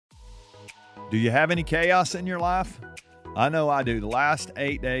Do you have any chaos in your life? I know I do. The last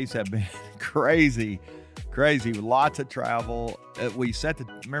 8 days have been crazy with lots of travel.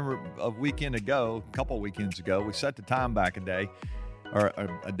 Remember a weekend ago, a couple of weekends ago, we set the time back a day.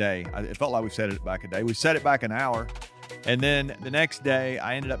 It felt like we set it back a day. We set it back an hour. And then the next day,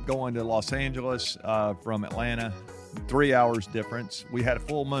 I ended up going to Los Angeles from Atlanta, 3 hours difference. We had a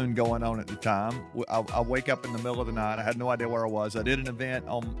full moon going on at the time. I wake up in the middle of the night. I had no idea where I was. I did an event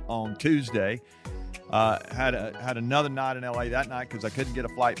on Tuesday. Had another night in LA that night because I couldn't get a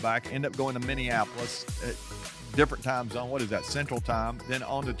flight back. Ended up going to Minneapolis at different time zone. What is that? Central time. Then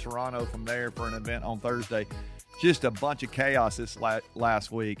on to Toronto from there for an event on Thursday. Just a bunch of chaos this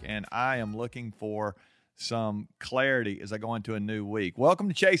last week, and I am looking for some clarity as I go into a new week. Welcome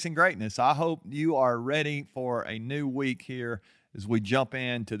to Chasing Greatness. I hope you are ready for a new week here as we jump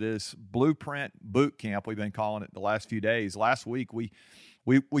into this blueprint boot camp we've been calling it the last few days. Last week we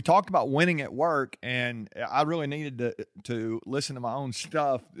talked about winning at work, and I really needed to listen to my own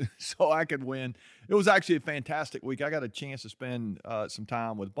stuff so I could win. It was actually a fantastic week. I got a chance to spend some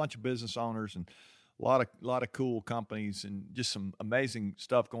time with a bunch of business owners and a lot of cool companies and just some amazing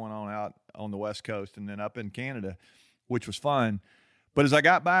stuff going on out on the West Coast and then up in Canada, which was fun. But as I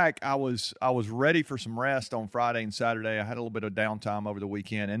got back, I was ready for some rest on Friday and Saturday. I had a little bit of downtime over the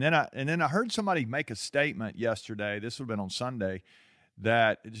weekend, and then I heard somebody make a statement yesterday. This would have been on Sunday.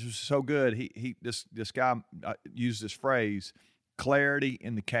 That it was so good. This guy used this phrase, clarity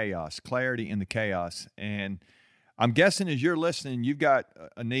in the chaos. And I'm guessing as you're listening, you've got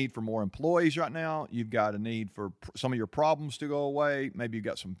a need for more employees right now. You've got a need for some of your problems to go away. Maybe you've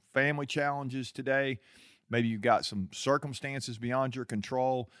got some family challenges today. Maybe you've got some circumstances beyond your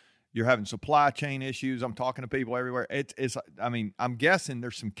control. You're having supply chain issues. I'm talking to people everywhere. I'm guessing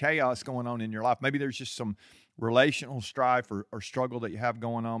there's some chaos going on in your life. Maybe there's just some relational strife or struggle that you have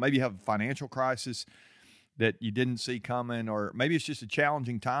going on. Maybe you have a financial crisis that you didn't see coming, or maybe it's just a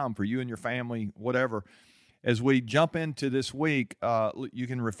challenging time for you and your family, whatever. As we jump into this week, you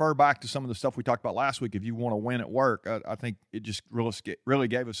can refer back to some of the stuff we talked about last week if you want to win at work. I think it just really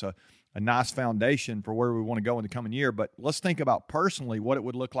gave us a nice foundation for where we want to go in the coming year. But let's think about personally what it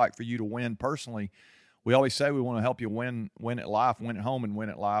would look like for you to win personally. We always say we want to help you win at life, win at home, and win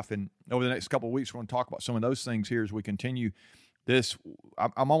at life. And over the next couple of weeks, we're going to talk about some of those things here as we continue this.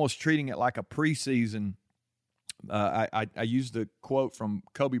 I'm almost treating it like a preseason. I used the quote from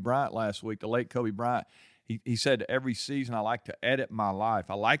Kobe Bryant last week, the late Kobe Bryant. He said, every season I like to edit my life.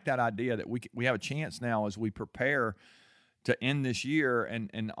 I like that idea that we have a chance now as we prepare to end this year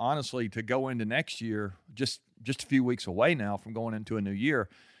and honestly to go into next year, just a few weeks away now from going into a new year.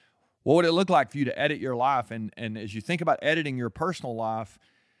 What would it look like for you to edit your life? And as you think about editing your personal life,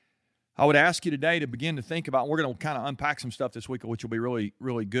 I would ask you today to begin to think about, and we're going to kind of unpack some stuff this week, which will be really,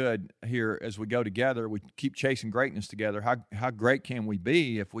 really good here as we go together. We keep chasing greatness together. How great can we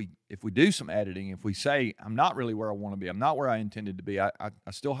be if we do some editing, if we say, I'm not really where I want to be, I'm not where I intended to be, I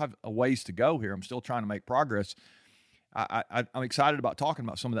still have a ways to go here, I'm still trying to make progress. I'm excited about talking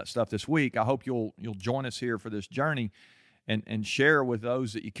about some of that stuff this week. I hope you'll join us here for this journey and share with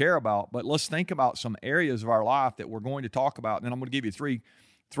those that you care about. But let's think about some areas of our life that we're going to talk about. And then I'm going to give you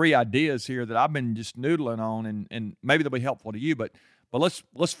three ideas here that I've been just noodling on, and maybe they'll be helpful to you. But let's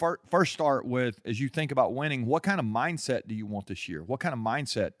first start with, as you think about winning, what kind of mindset do you want this year? What kind of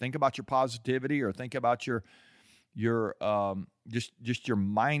mindset? Think about your positivity, or think about your just your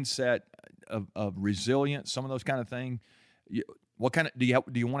mindset of resilience, some of those kind of things. What kind of do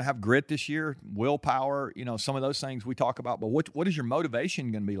you want to have grit this year? Willpower, some of those things we talk about. But what is your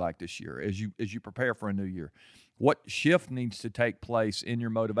motivation going to be like this year as you prepare for a new year? What shift needs to take place in your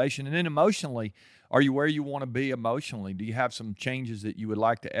motivation? And then emotionally, are you where you want to be emotionally? Do you have some changes that you would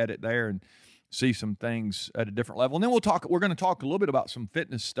like to edit there and see some things at a different level? And then we're going to talk a little bit about some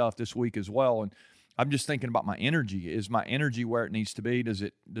fitness stuff this week as well. And I'm just thinking about my energy. Is my energy where it needs to be? Does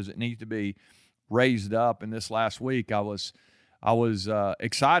it need to be raised up? And this last week, I was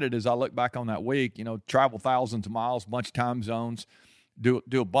excited as I look back on that week. Travel thousands of miles, bunch of time zones, do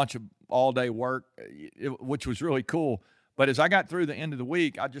a bunch of all-day work, which was really cool. But as I got through the end of the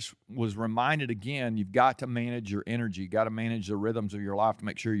week, I just was reminded again, you've got to manage your energy. You've got to manage the rhythms of your life to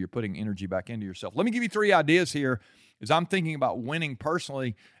make sure you're putting energy back into yourself. Let me give you 3 ideas here as I'm thinking about winning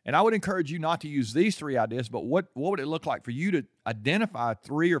personally. And I would encourage you not to use these 3 ideas, but what would it look like for you to identify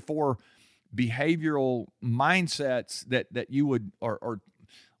 3 or 4 behavioral mindsets that you would, or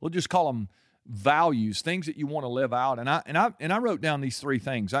we'll just call them values, things that you want to live out. And I wrote down these 3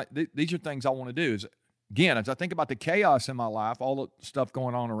 things. These are things I want to do. Is, again, as I think about the chaos in my life, all the stuff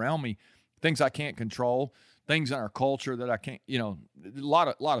going on around me, things I can't control, things in our culture that I can't, a lot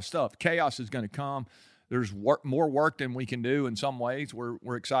of stuff. Chaos is going to come. There's more work than we can do in some ways.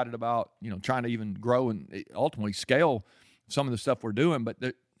 We're excited about, trying to even grow and ultimately scale some of the stuff we're doing. But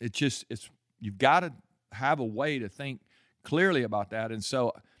you've got to have a way to think clearly about that. And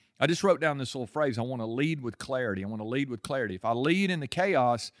so I just wrote down this little phrase. I want to lead with clarity. I want to lead with clarity. If I lead in the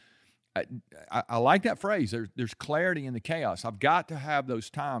chaos, I like that phrase. There's clarity in the chaos. I've got to have those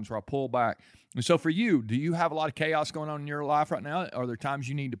times where I pull back. And so for you, do you have a lot of chaos going on in your life right now? Are there times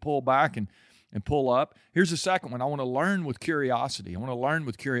you need to pull back and pull up? Here's the second one. I want to learn with curiosity.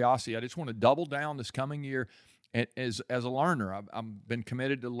 I just want to double down this coming year as a learner. I've been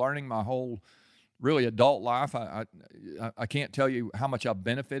committed to learning my whole really adult life. I can't tell you how much I've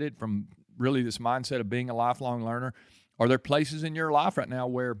benefited from really this mindset of being a lifelong learner. Are there places in your life right now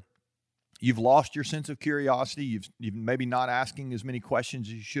where you've lost your sense of curiosity? You've maybe not asking as many questions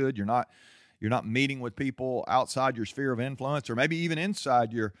as you should. You're not meeting with people outside your sphere of influence, or maybe even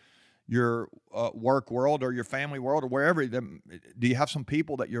inside your work world or your family world or wherever. Do you have some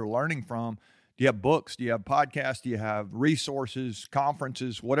people that you're learning from? Do you have books? Do you have podcasts? Do you have resources,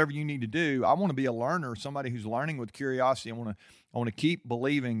 conferences, whatever you need to do? I want to be a learner, somebody who's learning with curiosity. I want to keep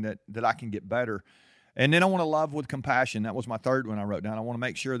believing that I can get better. And then I want to love with compassion. That was my third one I wrote down. I want to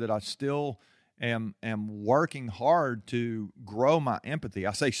make sure that I still am working hard to grow my empathy.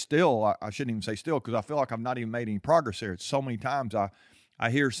 I say still. I shouldn't even say still, because I feel like I've not even made any progress there. It's so many times I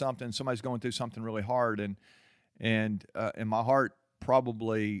hear something, somebody's going through something really hard, and my heart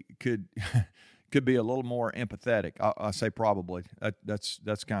probably could be a little more empathetic. I say probably.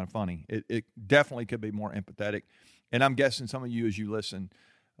 That's kind of funny. It definitely could be more empathetic. And I'm guessing some of you, as you listen,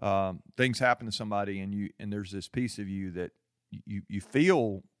 things happen to somebody, and there's this piece of you that you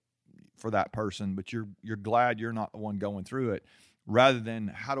feel for that person, but you're glad you're not the one going through it, rather than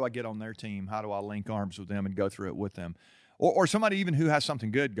how do I get on their team? How do I link arms with them and go through it with them? Or somebody even who has something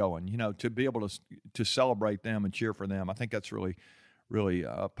good going, to be able to celebrate them and cheer for them. I think that's really, really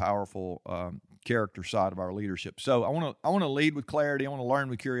a powerful character side of our leadership. So I want to lead with clarity. I want to learn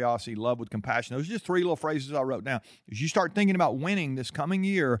with curiosity, love with compassion. Those are just three little phrases I wrote down. As you start thinking about winning this coming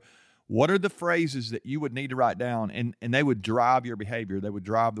year, what are the phrases that you would need to write down, and they would drive your behavior? They would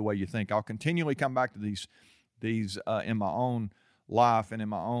drive the way you think. I'll continually come back to these in my own life and in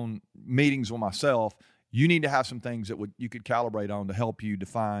my own meetings with myself. You need to have some things that you could calibrate on to help you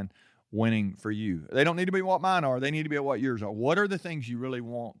define winning for you. They don't need to be what mine are. They need to be what yours are. What are the things you really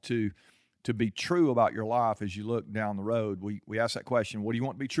want to be true about your life as you look down the road? We ask that question, what do you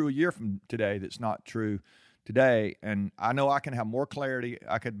want to be true a year from today that's not true today? And I know I can have more clarity.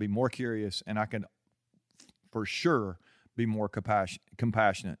 I could be more curious, and I can for sure be more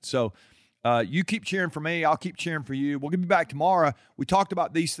compassionate. So you keep cheering for me. I'll keep cheering for you. We'll be back tomorrow. We talked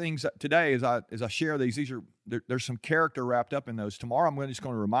about these things today as I share these. There's some character wrapped up in those. Tomorrow I'm just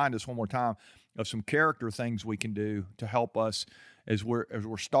going to remind us one more time of some character things we can do to help us as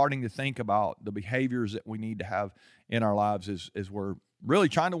we're starting to think about the behaviors that we need to have in our lives as we're really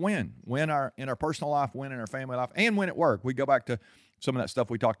trying to win in our personal life, win in our family life, and win at work. We go back to some of that stuff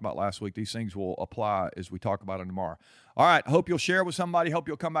we talked about last week. These things will apply as we talk about it tomorrow. All right. Hope you'll share with somebody. Hope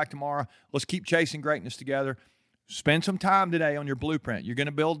you'll come back tomorrow. Let's keep chasing greatness together. Spend some time today on your blueprint. You're going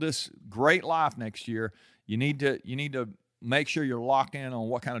to build this great life next year. You need to make sure you're locked in on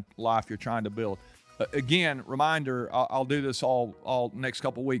what kind of life you're trying to build. Again, reminder, I'll do this all next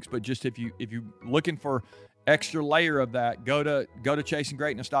couple of weeks, but just if you're looking for extra layer of that, go to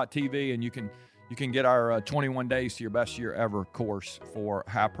chasinggreatness.tv, and you can get our 21 Days to Your Best Year Ever course for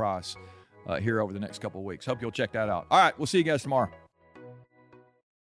high price here over the next couple of weeks. Hope you'll check that out. All right, we'll see you guys tomorrow.